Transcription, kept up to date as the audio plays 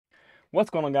What's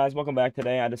going on, guys? Welcome back.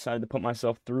 Today I decided to put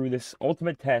myself through this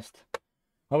ultimate test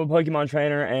of a Pokemon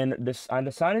trainer, and this I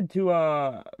decided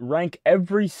to rank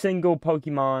every single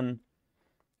Pokemon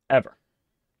ever.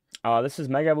 This is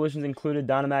Mega Evolutions included,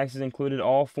 Dynamax is included,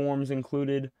 all forms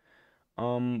included.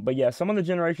 But yeah, some of the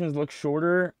generations look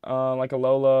shorter, like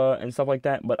Alola and stuff like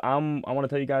that. But I want to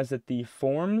tell you guys that the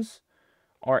forms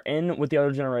are in with the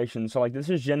other generations. So like this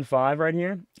is Gen 5 right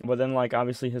here, but then like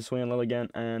obviously Hisuian, Lilligant,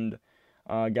 and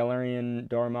Galarian,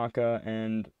 Darumaka,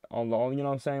 and all, you know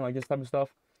what I'm saying, like this type of stuff.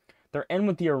 They're in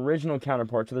with the original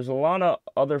counterpart. So there's a lot of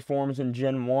other forms in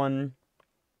Gen 1,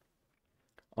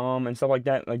 and stuff like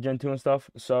that, like Gen 2 and stuff.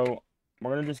 So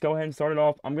we're gonna just go ahead and start it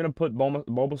off. I'm gonna put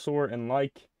Bulbasaur and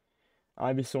like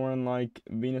Ivysaur and like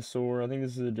Venusaur. I think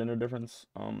this is a gender difference,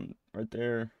 right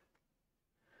there.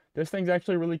 This thing's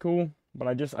actually really cool, but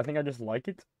I think I just like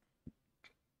it.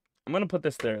 I'm gonna put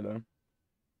this there though.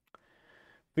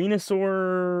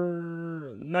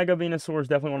 Venusaur, Mega Venusaur is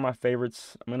definitely one of my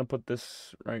favorites. I'm gonna put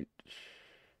this right.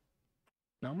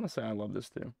 No, I'm gonna say I love this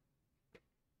too.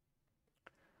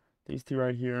 These two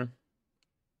right here.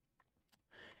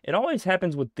 It always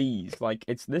happens with these. Like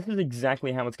this is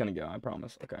exactly how it's gonna go. I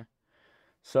promise. Okay.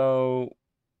 So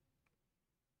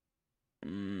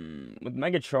with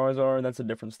Mega Charizard, that's a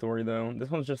different story though. This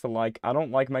one's just a like. I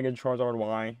don't like Mega Charizard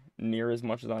Y near as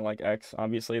much as I like X.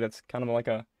 Obviously, that's kind of like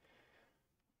a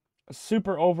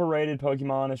super overrated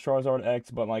Pokemon is Charizard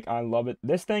X, but like I love it.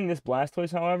 This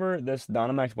Blastoise, however, this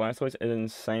Dynamax Blastoise is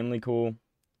insanely cool.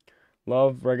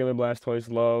 Love regular Blastoise,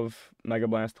 love Mega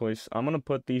Blastoise. I'm gonna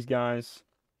put these guys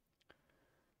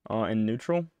in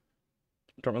neutral.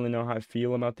 Don't really know how I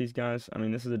feel about these guys. I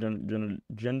mean, this is a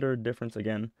gender difference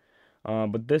again.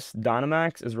 But this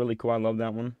Dynamax is really cool. I love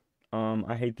that one.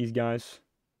 I hate these guys.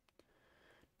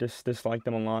 Dislike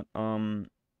them a lot.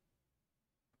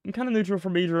 I'm kind of neutral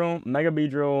for Beedrill. Mega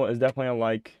Beedrill is definitely a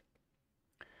like.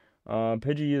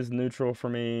 Pidgey is neutral for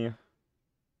me.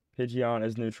 Pidgeot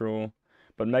is neutral.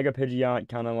 But Mega Pidgeot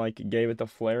kind of like gave it the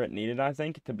flair it needed, I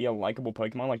think, to be a likable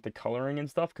Pokemon, like the coloring and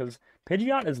stuff. Because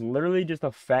Pidgeot is literally just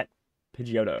a fat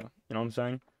Pidgeotto. You know what I'm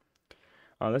saying?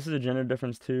 This is a gender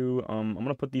difference too. I'm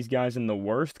gonna put these guys in the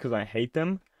worst because I hate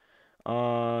them.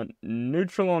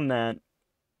 Neutral on that.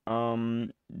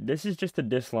 This is just a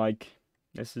dislike.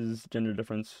 This is gender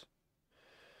difference.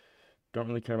 Don't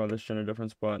really care about this gender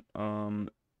difference, but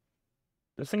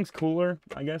this thing's cooler,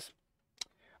 I guess.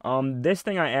 This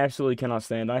thing I absolutely cannot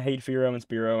stand. I hate Fearow and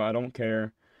Spearow. I don't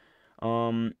care.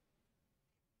 Um,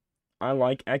 I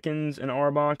like Ekans and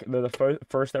Arbok. They're the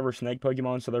first ever snake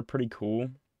Pokemon, so they're pretty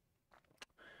cool.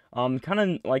 Kind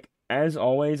of like as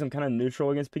always, I'm kind of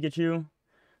neutral against Pikachu.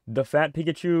 The fat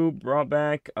Pikachu brought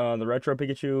back the retro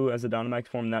Pikachu as a Dynamax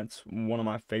form. That's one of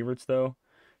my favorites though.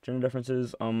 Gender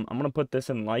differences. I'm gonna put this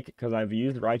in like because I've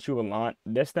used Raichu a lot.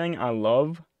 This thing I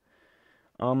love.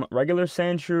 Regular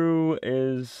Sandshrew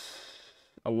is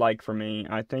a like for me.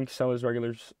 I think so is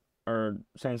regular or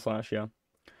Sandslash, yeah.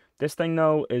 This thing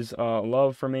though is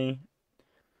love for me.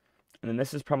 And then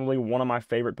this is probably one of my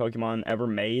favorite Pokemon ever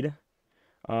made.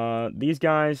 These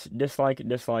guys dislike,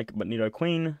 but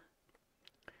Nidoqueen.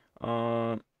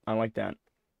 I like that.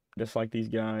 Dislike these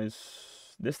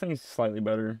guys. This thing's slightly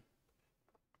better,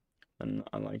 and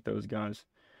I like those guys.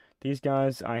 These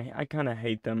guys, I kind of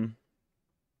hate them.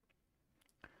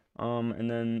 And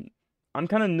then I'm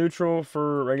kind of neutral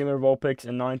for regular Vulpix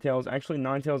and Ninetales. Actually,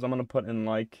 Ninetales I'm gonna put in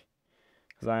like,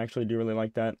 because I actually do really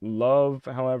like that. Love,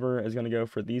 however, is gonna go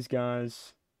for these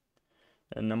guys,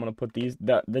 and I'm gonna put these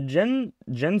the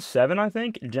Gen 7, I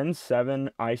think Gen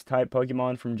 7 Ice type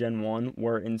Pokemon from Gen 1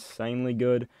 were insanely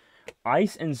good.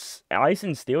 Ice and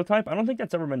Steel type, I don't think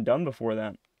that's ever been done before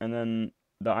that. And then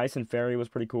the Ice and Fairy was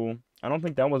pretty cool. I don't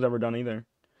think that was ever done either.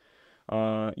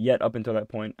 Yet up until that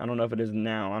point. I don't know if it is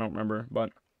now. I don't remember,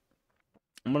 but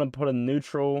I'm gonna put a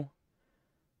neutral.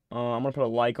 I'm gonna put a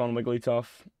like on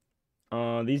Wigglytuff.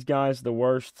 These guys, the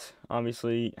worst.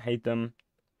 Obviously, hate them.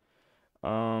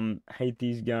 Hate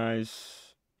these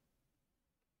guys.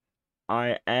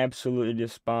 I absolutely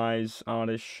despise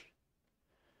Oddish.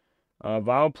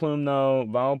 Vileplume though,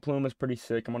 Vileplume is pretty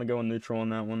sick. I'm gonna go in neutral on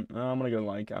that one. I'm gonna go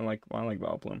like. I like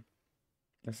Vileplume.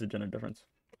 That's the gender difference.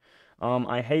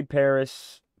 I hate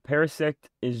Paris. Parasect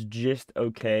is just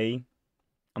okay.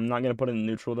 I'm not gonna put it in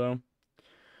neutral though.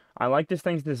 I like this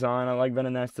thing's design. I like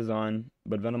Venonat's design,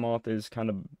 but Venomoth is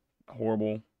kind of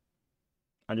horrible.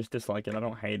 I just dislike it. I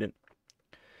don't hate it.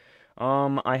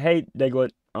 I hate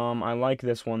Diglett. I like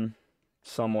this one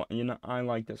somewhat. You know, I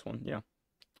like this one. Yeah.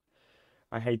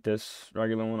 I hate this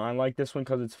regular one. I like this one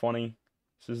because it's funny.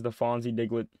 This is the Fonzie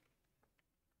Diglett.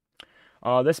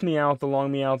 This Meowth, the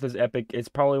long Meowth, is epic. It's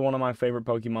probably one of my favorite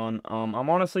Pokemon. I'm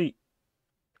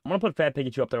gonna put Fat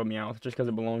Pikachu up there with Meowth just because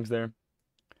it belongs there.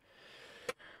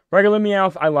 Regular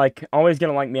Meowth, I like. Always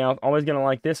gonna like Meowth. Always gonna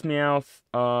like this Meowth.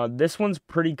 This one's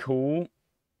pretty cool.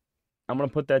 I'm gonna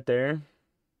put that there.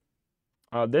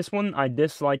 This one, I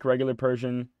dislike regular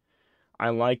Persian. I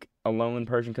like Alolan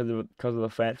Persian because of the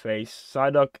fat face.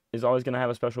 Psyduck is always gonna have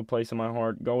a special place in my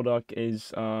heart. Golduck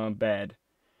is bad.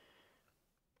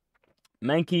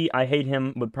 Mankey, I hate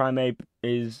him, but Primeape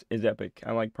is epic.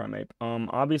 I like Primeape.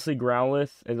 Obviously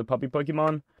Growlithe is a puppy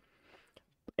Pokemon.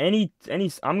 I'm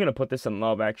gonna put this in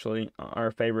love actually.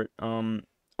 Our favorite.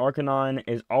 Arcanine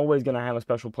is always gonna have a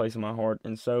special place in my heart,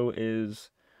 and so is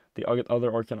the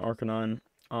other Arcanine.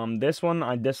 This one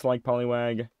I dislike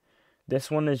Poliwag.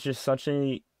 This one is just such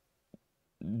a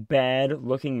bad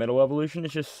looking middle evolution.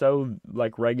 It's just so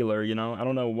like regular, you know. I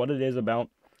don't know what it is about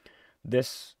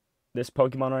this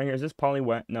Pokemon right here. Is this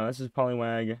Poliwag? No, this is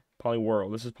Poliwag.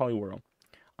 Poliwhirl. This is Poliwhirl.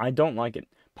 I don't like it.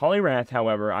 Poliwrath,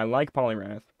 however, I like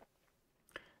Poliwrath.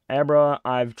 Abra,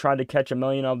 I've tried to catch a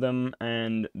million of them,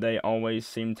 and they always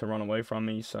seem to run away from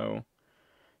me, so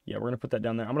yeah, we're gonna put that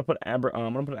down there. I'm gonna put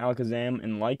Alakazam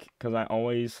in like, because I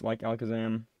always like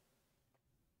Alakazam.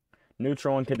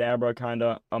 Neutral and Kadabra,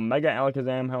 kinda. A Mega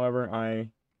Alakazam, however, I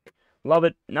love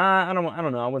it. Nah, I don't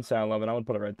know. I wouldn't say I love it. I would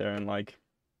put it right there in like.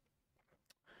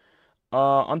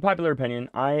 Unpopular opinion,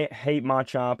 I hate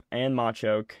Machop and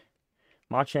Machoke.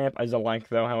 Machamp is a like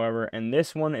though, however, and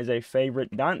this one is a favorite.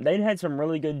 They had some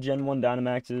really good Gen 1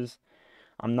 Dynamaxes.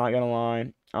 I'm not gonna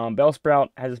lie. Bellsprout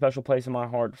has a special place in my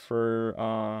heart for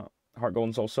Heart Gold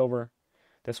and Soul Silver.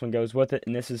 This one goes with it,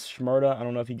 and this is Shmurda. I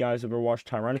don't know if you guys ever watched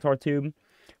Tyranitar Tube,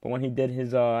 but when he did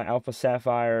his Alpha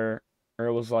Sapphire, or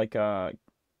it was like I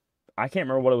can't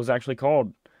remember what it was actually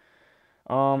called.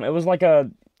 It was like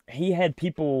he had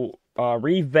people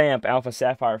revamp Alpha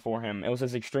Sapphire for him. It was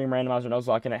this Extreme Randomizer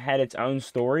Nuzlocke, and it had its own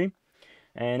story.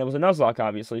 And it was a Nuzlocke,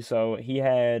 obviously, so he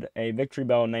had a Victory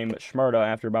Bell named Shmurda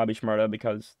after Bobby Shmurda,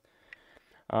 because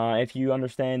if you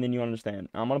understand, then you understand.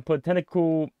 I'm gonna put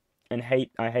Tentacool and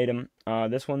I hate him.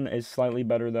 This one is slightly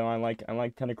better though. I like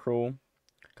Tentacruel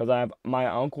because I have my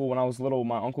uncle, when I was little,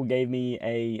 my uncle gave me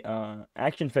a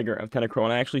action figure of Tentacruel,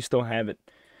 and I actually still have it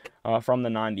from the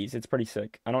 90s. It's pretty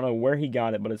sick. I don't know where he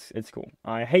got it, but it's cool.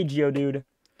 I hate Geodude.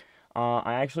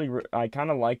 I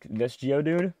kind of like this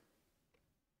Geodude.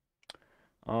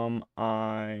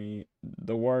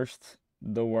 The worst.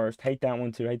 Hate that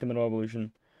one too. Hate the middle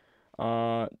evolution.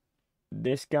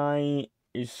 This guy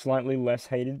is slightly less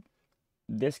hated.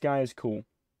 This guy is cool.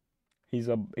 He's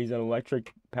an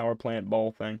electric power plant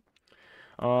ball thing.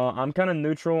 I'm kind of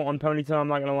neutral on Ponyta. I'm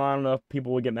not gonna lie. I don't know if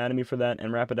people would get mad at me for that.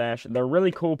 And Rapidash, they're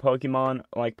really cool Pokemon.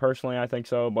 Like personally, I think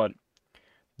so. But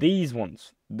these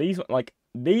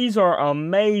are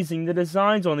amazing. The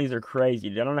designs on these are crazy.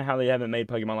 I don't know how they haven't made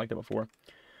Pokemon like that before.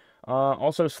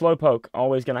 Also, Slowpoke,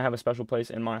 always gonna have a special place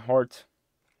in my heart.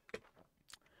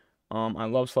 I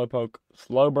love Slowpoke.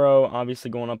 Slowbro,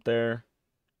 obviously going up there.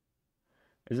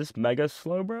 Is this Mega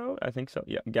Slowbro? I think so.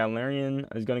 Yeah, Galarian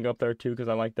is gonna go up there too because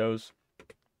I like those.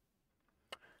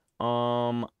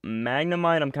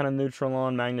 Magnemite, I'm kind of neutral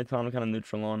on. Magneton, I'm kind of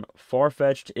neutral on.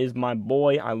 Farfetch'd is my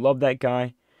boy. I love that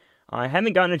guy. I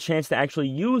haven't gotten a chance to actually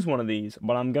use one of these,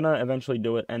 but I'm gonna eventually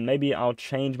do it, and maybe I'll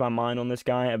change my mind on this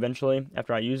guy eventually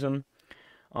after I use him.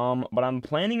 But I'm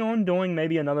planning on doing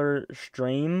maybe another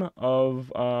stream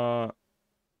of, I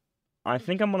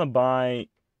think I'm gonna buy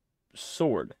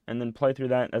Sword, and then play through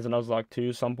that as a Nuzlocke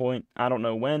 2 some point. I don't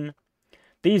know when.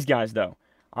 These guys, though,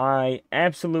 I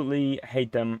absolutely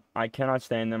hate them. I cannot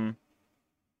stand them.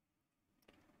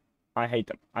 I hate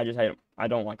them. I just hate them. I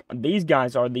don't like them. These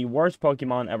guys are the worst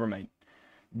Pokemon ever made.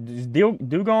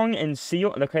 Dugong and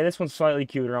Seal. Okay, this one's slightly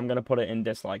cuter. I'm gonna put it in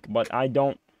dislike, but I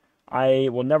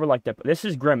will never like that. This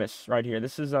is Grimace right here.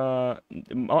 This is Muck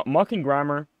and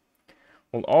Grimer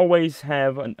will always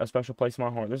have a special place in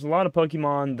my heart. There's a lot of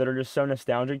Pokemon that are just so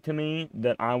nostalgic to me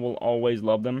that I will always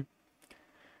love them.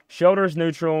 Shelter's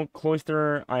neutral.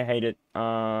 Cloyster, I hate it.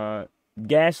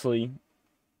 Ghastly.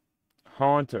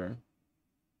 Haunter.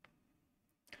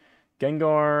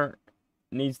 Gengar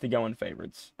needs to go in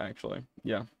favorites, actually.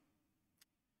 Yeah.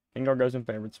 Gengar goes in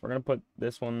favorites. We're going to put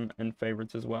this one in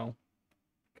favorites as well.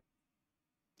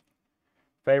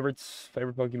 Favorites.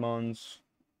 Favorite Pokemons.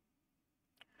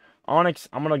 Onix,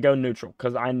 I'm going to go neutral,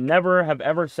 because I never have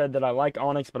ever said that I like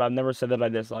Onix, but I've never said that I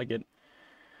dislike it.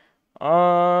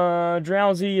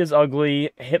 Drowsy is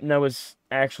ugly. Hypno is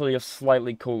actually a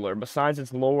slightly cooler. Besides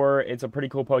its lore, it's a pretty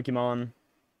cool Pokemon.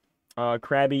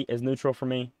 Krabby is neutral for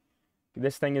me.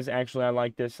 This thing is actually, I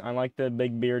like this. I like the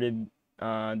big bearded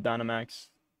Dynamax.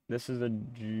 This is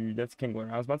that's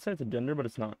Kingler. I was about to say it's a gender, but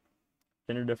it's not.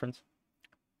 Gender difference.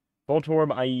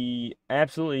 Voltorb, I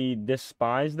absolutely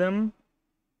despise them.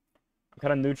 I'm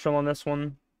kind of neutral on this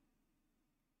one.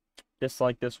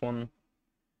 Dislike this one.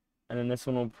 And then this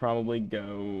one will probably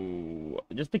go...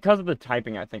 Just because of the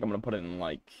typing, I think I'm going to put it in,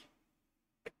 like...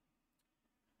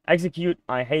 Execute,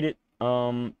 I hate it.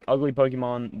 Ugly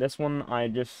Pokemon. This one, I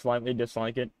just slightly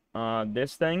dislike it.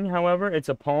 This thing, however, it's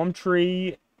a palm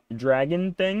tree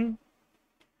dragon thing.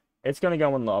 It's going to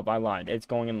go in love. I lied. It's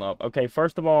going in love. Okay,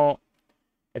 first of all,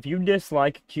 if you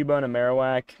dislike Cubone and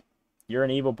Marowak, you're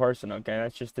an evil person, okay?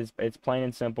 That's just, it's plain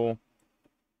and simple.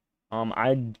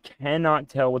 I cannot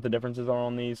tell what the differences are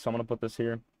on these, so I'm going to put this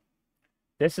here.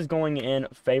 This is going in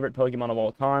favorite Pokemon of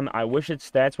all time. I wish its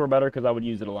stats were better because I would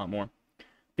use it a lot more.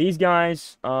 These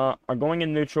guys are going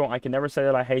in neutral. I can never say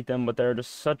that I hate them, but they're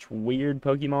just such weird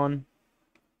Pokemon.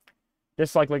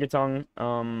 Dislike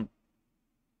Lickitung.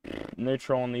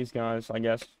 Neutral on these guys, I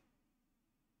guess.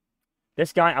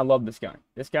 This guy, I love this guy.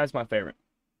 This guy's my favorite.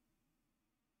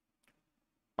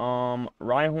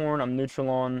 Rhyhorn, I'm neutral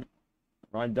on.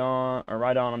 Rhydon,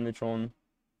 I'm neutral on.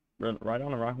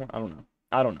 Rhydon or Rhyhorn?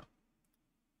 I don't know.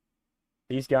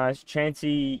 These guys,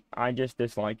 Chansey, I just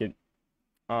dislike it.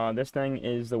 This thing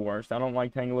is the worst. I don't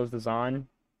like Tangela's design.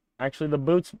 Actually, the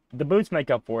boots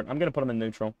make up for it. I'm gonna put them in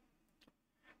neutral.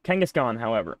 Kangaskhan,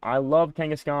 however, I love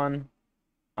Kangaskhan.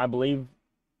 I believe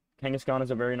Kangaskhan is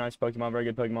a very nice Pokemon, very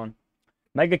good Pokemon.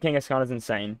 Mega Kangaskhan is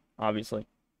insane, obviously.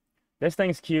 This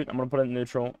thing's cute. I'm gonna put it in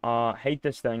neutral. Hate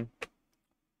this thing.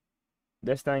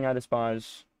 This thing I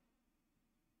despise.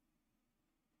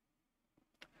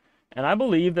 And I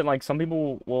believe that, like, some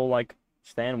people will, like,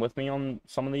 stand with me on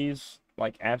some of these,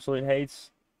 like, absolute hates.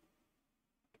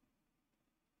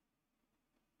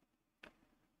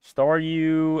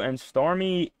 Staryu and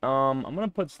Starmie, I'm gonna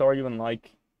put Staryu in,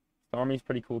 like, Starmie's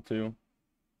pretty cool, too.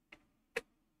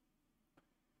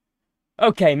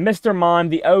 Okay, Mr. Mime,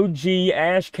 the OG,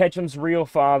 Ash Ketchum's real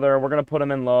father. We're gonna put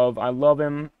him in love. I love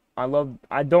him. I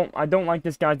don't like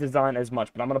this guy's design as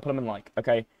much, but I'm gonna put him in like,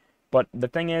 okay? But the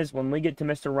thing is, when we get to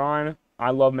Mr. Rhyme, I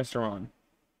love Mr. Rhyme.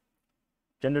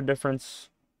 Gender difference.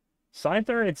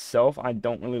 Scyther itself, I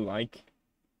don't really like.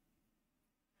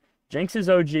 Jinx is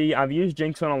OG. I've used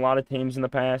Jinx on a lot of teams in the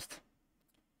past.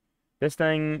 This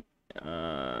thing,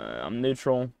 I'm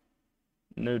neutral.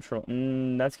 Neutral.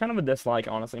 That's kind of a dislike,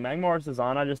 honestly. Magmar's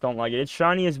design, I just don't like it. Its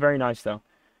shiny is very nice, though.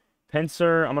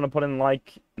 Pinsir, I'm going to put in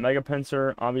like. Mega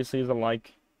Pinsir, obviously, is a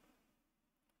like.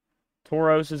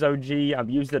 Tauros is OG. I've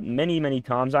used it many, many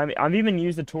times. I've even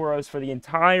used the Tauros for the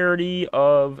entirety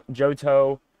of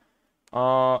Johto.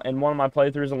 In one of my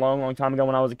playthroughs a long, long time ago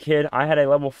when I was a kid, I had a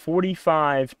level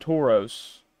 45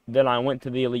 Tauros that I went to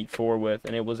the Elite Four with,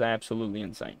 and it was absolutely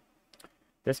insane.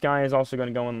 This guy is also going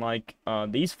to go in like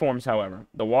these forms, however.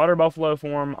 The Water Buffalo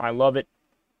form, I love it.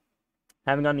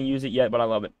 Haven't gotten to use it yet, but I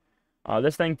love it.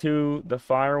 This thing, too, the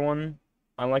Fire one,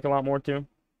 I like a lot more, too.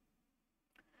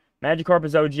 Magikarp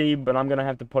is OG, but I'm going to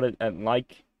have to put it at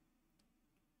like.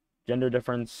 Gender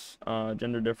difference.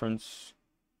 Gender difference.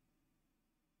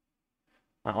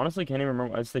 I honestly can't even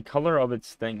remember. It's the color of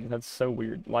its thing. That's so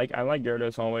weird. Like, I like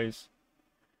Gyarados always.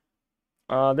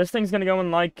 This thing's gonna go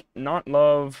in like, not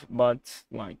love, but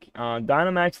like.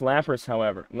 Dynamax Lapras,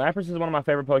 however. Lapras is one of my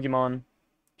favorite Pokemon.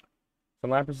 So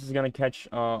Lapras is gonna catch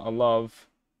a love.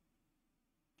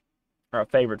 Or a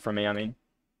favorite for me, I mean.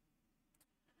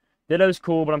 Ditto's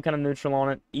cool, but I'm kind of neutral on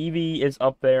it. Eevee is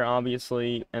up there,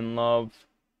 obviously, in love.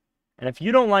 And if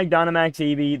you don't like Dynamax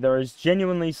Eevee, there is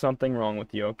genuinely something wrong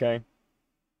with you, okay?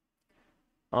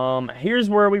 Here's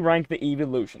where we rank the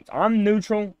evolutions. I'm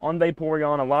neutral on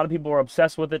Vaporeon. A lot of people are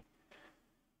obsessed with it.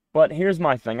 But here's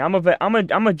my thing. I'm a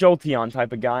Jolteon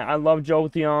type of guy. I love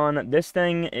Jolteon. This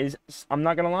thing is, I'm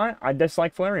not gonna lie, I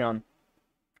dislike Flareon.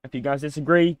 If you guys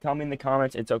disagree, tell me in the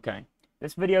comments. It's okay.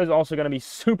 This video is also gonna be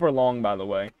super long, by the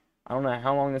way. I don't know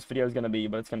how long this video is gonna be,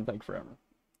 but it's gonna take forever.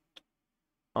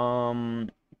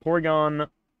 Porygon,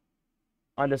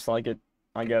 I dislike it,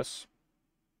 I guess.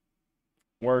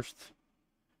 Worst.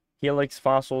 Helix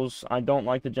fossils. I don't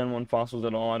like the Gen 1 fossils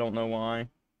at all. I don't know why.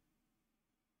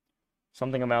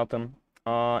 Something about them.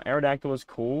 Aerodactyl is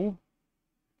cool.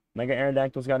 Mega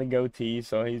Aerodactyl's got a goatee,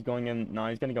 so he's going in. Nah,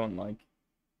 he's gonna go in like.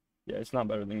 Yeah, it's not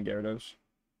better than Gyarados.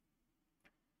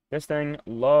 This thing,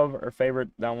 love or favorite,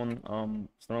 that one.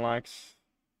 Snorlax.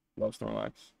 Love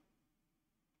Snorlax.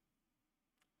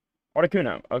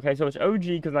 Articuno. Okay, so it's OG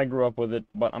because I grew up with it,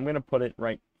 but I'm gonna put it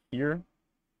right here.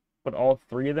 Put all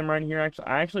three of them right here, actually.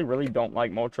 I actually really don't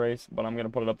like Moltres, but I'm going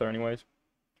to put it up there anyways.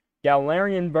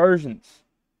 Galarian versions.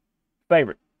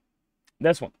 Favorite.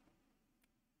 This one.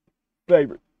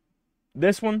 Favorite.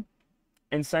 This one,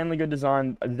 insanely good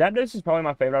design. Zapdos is probably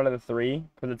my favorite out of the three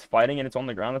because it's fighting and it's on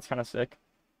the ground. That's kind of sick.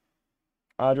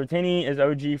 Dratini is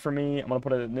OG for me. I'm gonna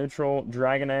put it at neutral.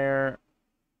 Dragonair.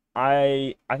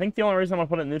 I think the only reason I'm gonna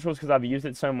put it in neutral is because I've used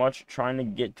it so much trying to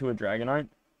get to a Dragonite.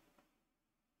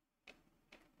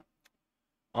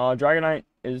 Dragonite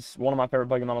is one of my favorite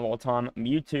Pokemon of all time.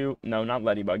 Mewtwo, no, not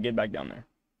Ladybug. Get back down there.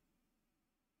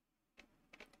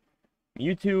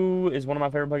 Mewtwo is one of my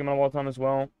favorite Pokemon of all time as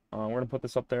well. We're gonna put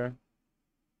this up there.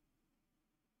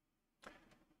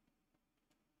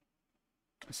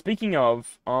 Speaking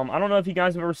of, I don't know if you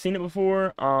guys have ever seen it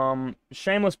before.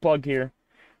 Shameless plug here.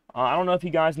 I don't know if you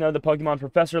guys know the Pokemon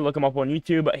Professor. Look him up on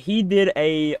YouTube. But he did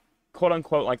a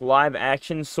quote-unquote like live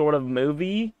action sort of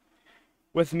movie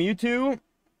with Mewtwo,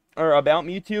 or about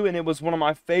Mewtwo, and it was one of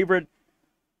my favorite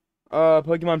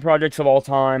Pokemon projects of all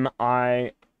time.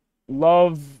 I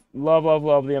love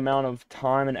the amount of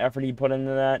time and effort he put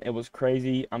into that. It was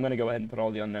crazy. I'm gonna go ahead and put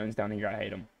all the unknowns down here. I hate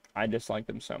them. I dislike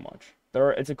them so much.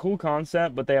 It's a cool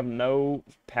concept, but they have no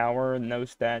power, no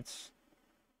stats,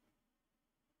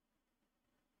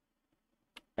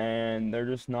 and they're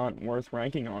just not worth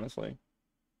ranking, honestly.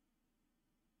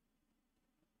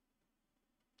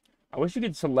 I wish you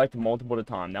could select multiple at a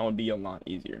time. That would be a lot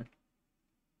easier.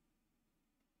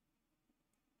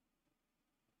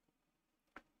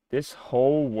 This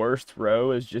whole worst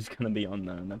row is just gonna be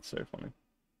unknown. That's so funny.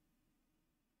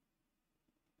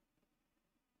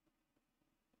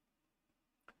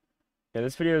 Yeah,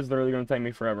 this video is literally going to take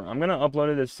me forever. I'm going to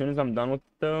upload it as soon as I'm done with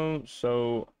it, though.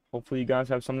 So, hopefully you guys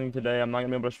have something today. I'm not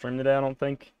going to be able to stream today, I don't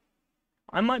think.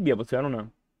 I might be able to. I don't know.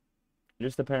 It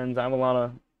just depends. I have a lot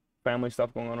of family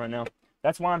stuff going on right now.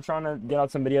 That's why I'm trying to get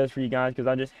out some videos for you guys, because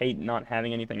I just hate not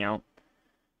having anything out.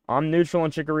 I'm neutral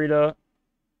on Chikorita.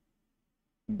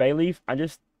 Bayleaf,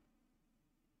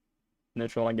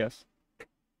 neutral, I guess.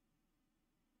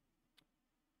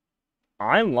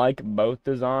 I like both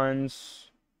designs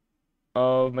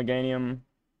of Meganium,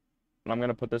 but I'm going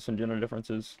to put this in gender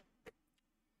differences.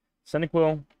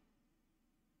 Cyndaquil,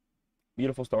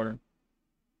 beautiful starter.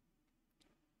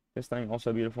 This thing,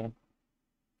 also beautiful.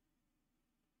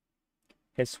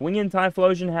 His Swinging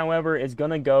Typhlosion, however, is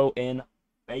going to go in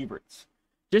favorites.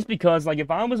 Just because, like, if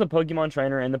I was a Pokemon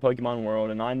trainer in the Pokemon world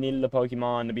and I needed a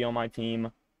Pokemon to be on my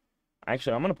team,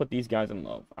 actually, I'm going to put these guys in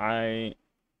love.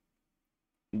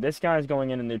 This guy's going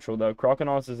in neutral, though.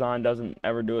 Croconaut's design doesn't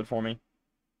ever do it for me.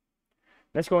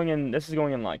 This is going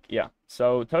in like, yeah.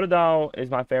 So, Totodile is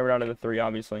my favorite out of the three,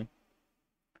 obviously.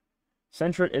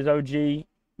 Sentret is OG.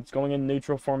 It's going in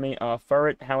neutral for me.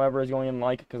 Furret, however, is going in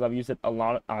like, because I've used it a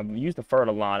lot. I've used the Furret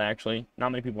a lot, actually.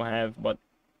 Not many people have, but...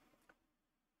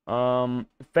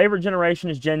 favorite generation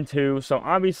is Gen 2. So,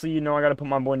 obviously, you know I gotta put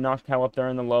my boy Noctowl up there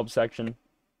in the love section.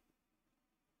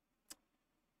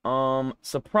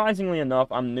 Surprisingly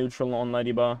enough, I'm neutral on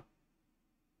Ladybug.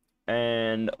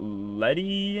 And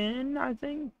Ledian, I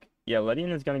think? Yeah,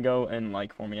 Ledian is going to go in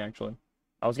like for me, actually.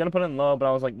 I was going to put it in low, but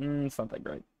I was like, it's not that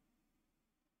great.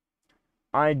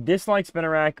 I dislike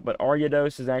Spinarak, but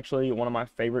Ariados is actually one of my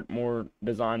favorite, more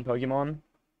designed Pokemon.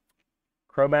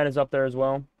 Crobat is up there as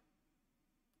well.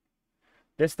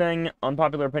 This thing,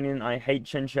 unpopular opinion, I hate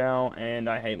Chinchou and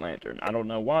I hate Lantern. I don't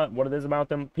know what it is about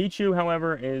them. Pichu,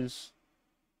 however, is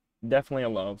definitely a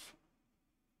love.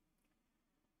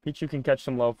 Pichu can catch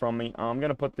some love from me. I'm going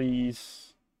to put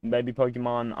these baby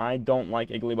Pokemon. I don't like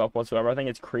Igglybuff whatsoever. I think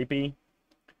it's creepy.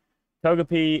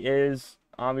 Togepi is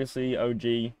obviously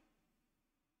OG.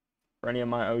 For any of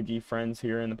my OG friends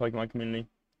here in the Pokemon community.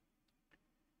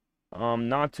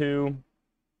 Natu.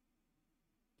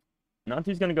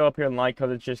 Natu's going to go up here and like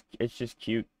because it's just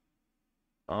cute.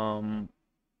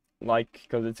 Like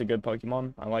because it's a good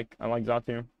Pokemon. I like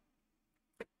Xatu.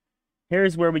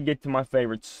 Here's where we get to my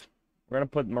favorites. We're going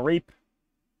to put Mareep,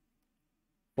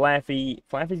 Flaffy.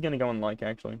 Flaffy's going to go in like,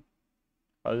 actually.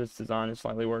 Oh, this design is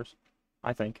slightly worse.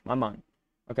 I think. My mind.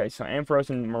 Okay, so Ampharos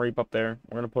and Mareep up there.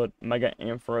 We're going to put Mega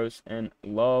Ampharos and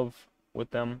Love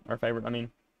with them. Our favorite, I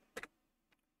mean.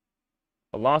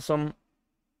 Blossom,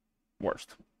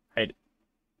 worst. Hate it.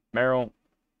 Meryl,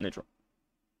 neutral.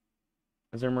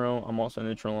 Azumarill, I'm also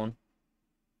neutral on.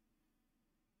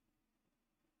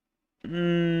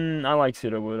 I like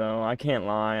Sudowoodo. I can't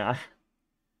lie.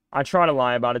 I try to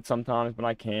lie about it sometimes, but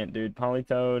I can't, dude.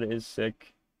 Politoed is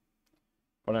sick.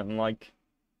 But I don't like.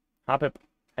 Hoppip,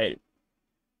 hate it.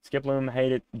 Skiploom,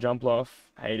 hate it. Jumpluff,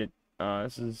 hate it.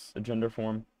 This is a gender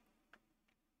form.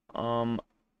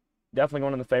 Definitely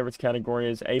one of the favorites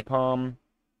category is Apom.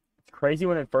 It's crazy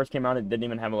when it first came out, it didn't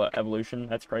even have an evolution.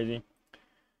 That's crazy.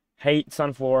 Hate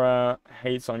Sunflora,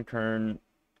 hate Sunkern.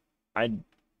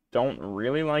 don't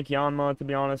really like Yanma, to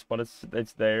be honest, but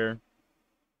it's there.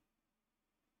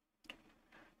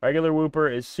 Regular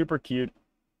Wooper is super cute.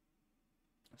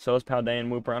 So is Paldean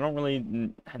Wooper. I don't really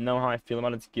know how I feel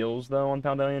about its gills, though, on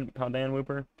Paldean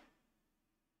Wooper.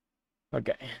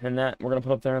 Okay, and that we're gonna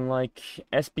put up there in like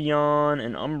Espeon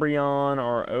and Umbreon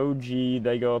or OG.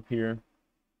 They go up here.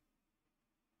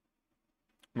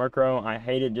 Murkrow, I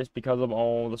hate it just because of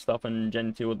all the stuff in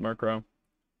Gen 2 with Murkrow.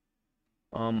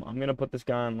 I'm gonna put this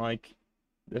guy in like.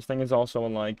 This thing is also a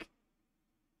like.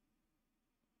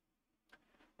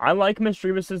 I like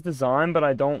Misdreavus' design, but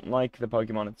I don't like the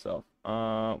Pokemon itself.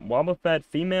 Wobbuffet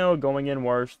female going in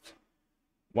worst.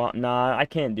 Well, nah, I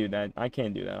can't do that. I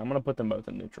can't do that. I'm gonna put them both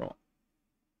in neutral.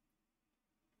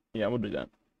 Yeah, we'll do that.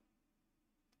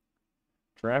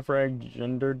 Giraffe Reg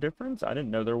gender difference? I didn't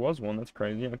know there was one. That's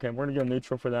crazy. Okay, we're gonna go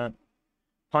neutral for that.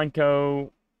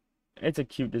 Pineco, it's a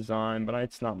cute design, but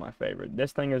it's not my favorite.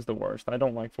 This thing is the worst. I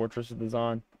don't like Fortress's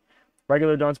design.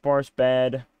 Regular Dunsparce,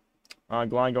 bad.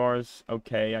 Gligar's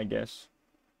okay, I guess.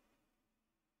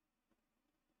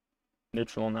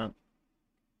 Neutral on that.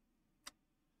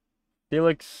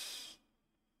 Steelix,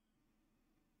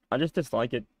 I just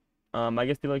dislike it. I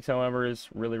guess Steelix, however, is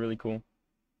really, really cool.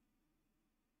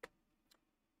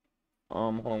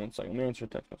 Hold on one second. Let me answer a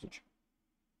text message.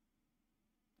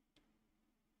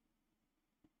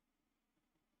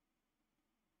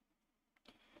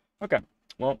 Okay.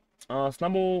 Well,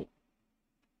 Snubbull,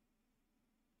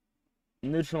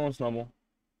 neutral and Snubbull.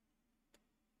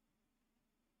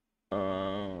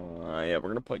 Yeah, we're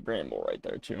gonna put Granbull right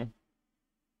there too.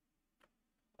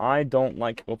 I don't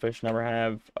like Qwilfish, never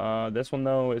have. This one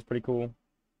though is pretty cool.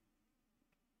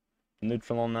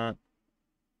 Neutral on that.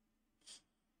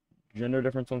 Gender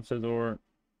difference on Scizor.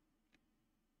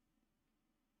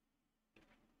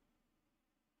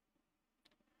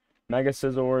 Mega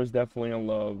Scizor is definitely a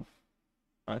love.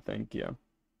 I think, yeah.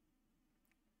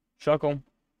 Shuckle.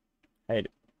 Hate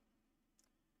it.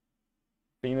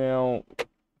 Female.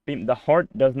 The heart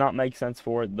does not make sense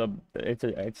for it.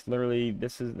 It's literally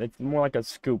it's more like a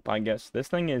scoop, I guess. This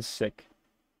thing is sick.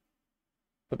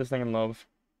 Put this thing in love.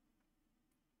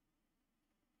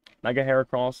 Mega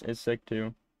Heracross is sick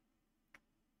too.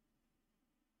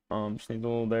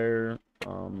 Sneasel there.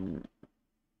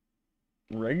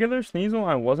 Regular Sneasel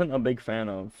I wasn't a big fan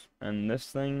of. And this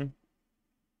thing's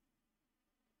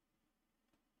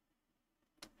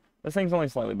only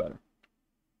slightly better.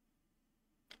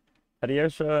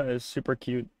 Pediasha is super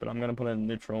cute, but I'm gonna put it in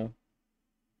neutral.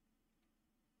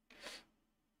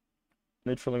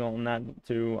 Neutral on that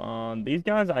too. These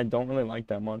guys I don't really like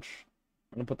that much.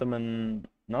 I'm gonna put them in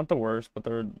not the worst, but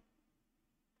they're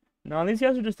no, these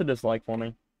guys are just a dislike for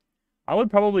me. I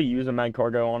would probably use a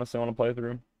Magcargo, honestly, on a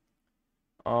playthrough.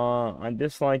 I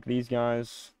dislike these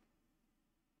guys.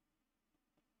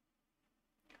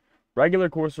 Regular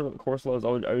Corsola is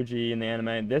OG in the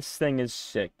anime. This thing is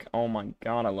sick. Oh my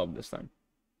god, I love this thing.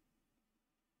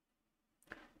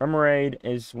 Remoraid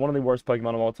is one of the worst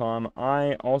Pokemon of all time.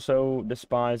 I also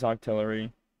despise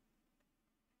Octillery.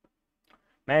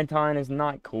 Mantine is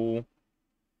not cool.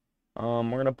 We're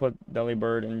gonna put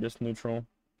Delibird in just neutral.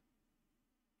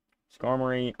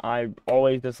 Skarmory, I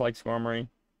always dislike Skarmory.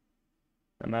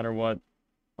 No matter what.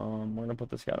 We're gonna put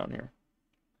this guy down here.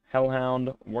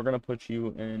 Hellhound, we're gonna put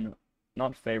you in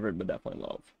not favorite, but definitely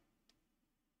love.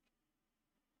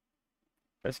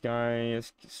 This guy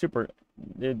is super.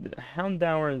 Dude,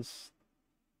 Houndour is.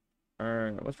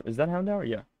 Is that Houndour?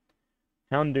 Yeah.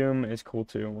 Houndoom is cool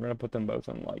too. We're gonna put them both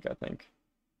on like, I think.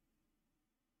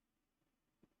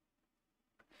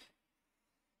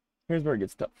 Here's where it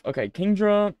gets tough. Okay,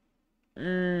 Kingdra.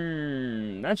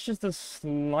 That's just a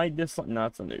slight dislike. No,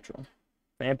 it's a neutral.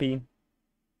 Vampy.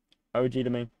 OG to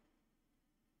me.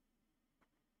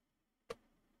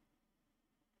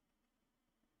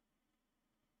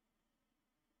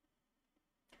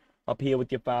 Up here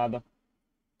with your father.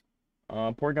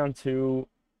 Porygon 2.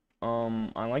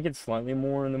 I like it slightly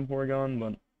more than Porygon,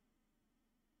 but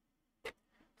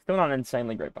still not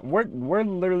insanely great. But we're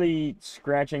literally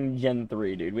scratching Gen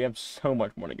 3, dude. We have so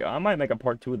much more to go. I might make a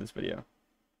part 2 of this video.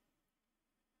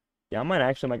 Yeah, I might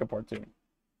actually make a part 2.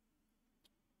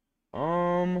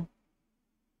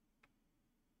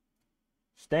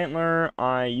 Stantler,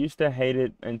 I used to hate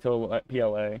it until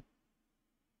PLA.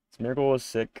 Smeargle is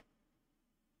sick.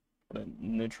 But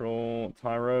neutral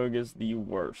Tyrogue is the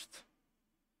worst.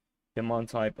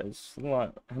 Hitmontop is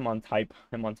slightly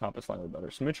better.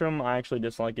 Symmetrum, I actually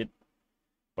dislike it,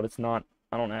 but it's not.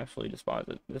 I don't actually despise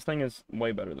it. This thing is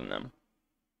way better than them.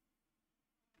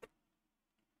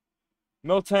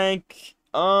 Miltank,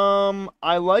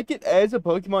 I like it as a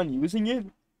Pokemon using it.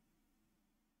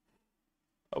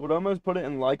 I would almost put it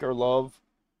in like or love.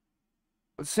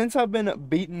 But since I've been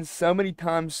beaten so many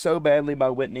times so badly by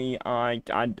Whitney, I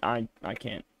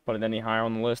can't put it any higher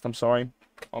on the list. I'm sorry.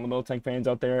 All the Miltank fans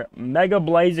out there. Mega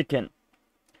Blaziken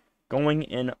going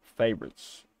in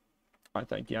favorites. I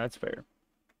think, yeah, that's fair.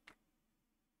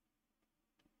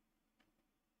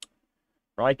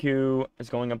 Raikou is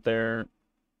going up there.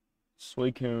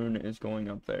 Suicune is going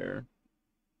up there.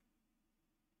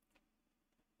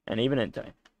 And even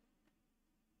Entei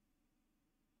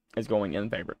is going in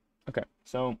favorite. Okay,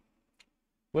 so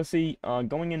Blissey,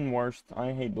 going in worst.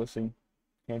 I hate Blissey.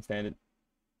 Can't stand it.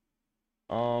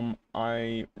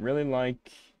 I really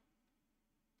like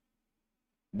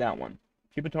that one.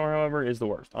 Pupitar, however, is the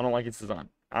worst. I don't like its design.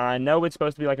 I know it's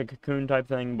supposed to be like a cocoon type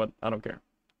thing, but I don't care.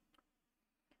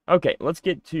 Okay, let's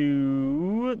get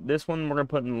to this one. We're going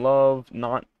to put in love,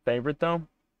 not favorite, though.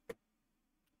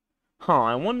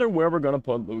 I wonder where we're going to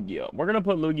put Lugia. We're going to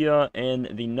put Lugia in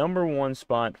the #1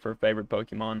 spot for favorite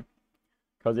Pokemon,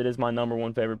 because it is my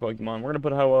 #1 favorite Pokemon. We're going to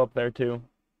put Ho-Oh up there, too.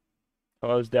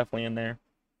 Ho-Oh's definitely in there.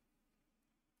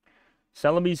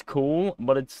 Celebi's cool,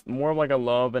 but it's more of like a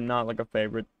love and not like a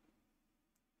favorite.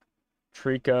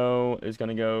 Trico is going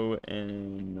to go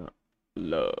in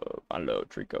love. I love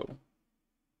Trico.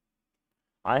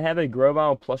 I have a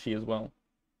Grovyle plushie as well.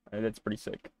 That's pretty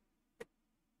sick.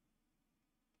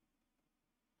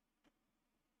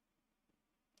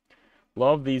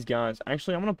 Love these guys.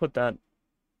 Actually, I'm going to put that.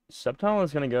 Sceptile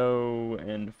is going to go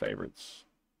in favorites.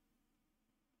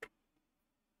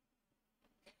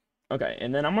 Okay,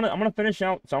 and then I'm gonna finish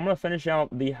out. So I'm gonna finish out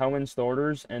the Hoenn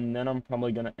starters, and then I'm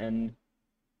probably gonna end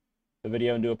the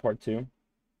video and do a part 2.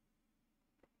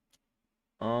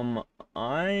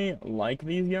 I like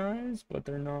these guys, but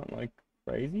they're not like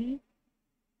crazy.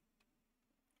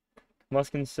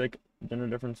 Muskin's sick. Gender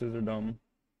differences are dumb.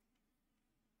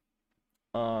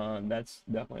 That's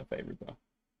definitely a favorite though.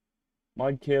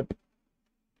 Mudkip,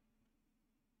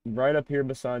 right up here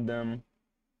beside them.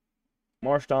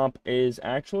 Marshtomp is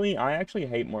actually, I actually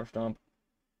hate Marshtomp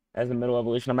as a middle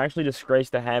evolution. I'm actually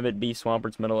disgraced to have it be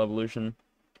Swampert's middle evolution.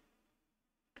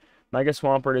 Mega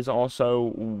Swampert is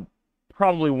also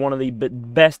probably one of the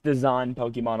best designed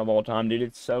Pokemon of all time, dude.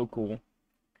 It's so cool.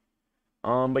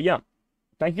 But yeah,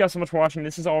 thank you guys so much for watching.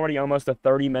 This is already almost a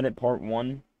 30-minute part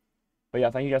 1. But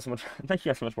yeah, thank you guys so much. Thank you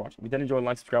guys so much for watching. If you did enjoy,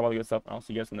 like, subscribe, all the good stuff. I'll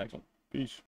see you guys in the next one. Peace.